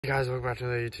Hey guys, welcome back to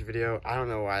another YouTube video. I don't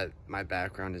know why my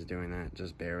background is doing that.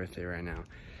 Just bear with it right now.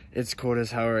 It's cold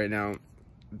as hell right now.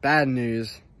 Bad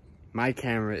news. My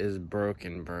camera is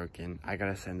broken. I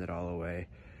gotta send it all the way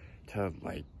to,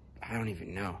 like, I don't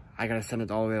even know. I gotta send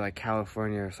it all the way to, like,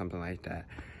 California or something like that.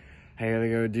 I gotta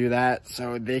go do that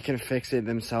so they can fix it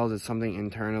themselves. It's something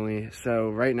internally. So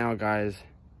right now, guys,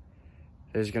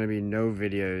 there's gonna be no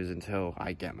videos until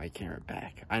I get my camera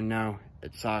back. I know,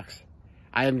 it sucks.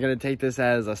 I am going to take this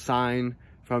as a sign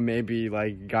from maybe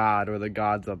like God or the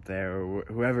gods up there or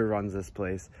whoever runs this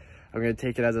place. I'm going to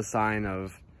take it as a sign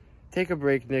of, take a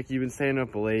break, Nick. You've been staying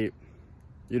up late.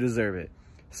 You deserve it.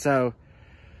 So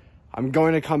I'm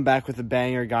going to come back with a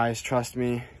banger, guys. Trust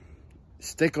me.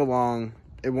 Stick along.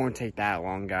 It won't take that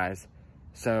long, guys.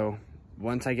 So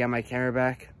once I get my camera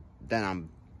back, then I'm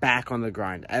back on the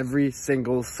grind every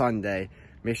single Sunday.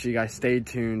 Make sure you guys stay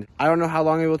tuned. I don't know how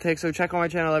long it will take, so check on my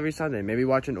channel every Sunday. Maybe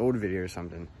watch an old video or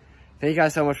something. Thank you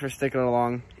guys so much for sticking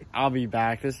along. I'll be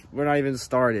back. We're not even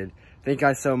started. Thank you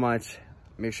guys so much.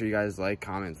 Make sure you guys like,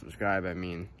 comment, subscribe. I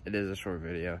mean, it is a short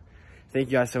video. Thank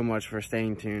you guys so much for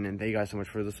staying tuned, and thank you guys so much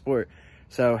for the support.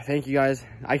 So, thank you guys.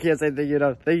 I can't say thank you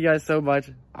enough. Thank you guys so much.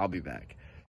 I'll be back.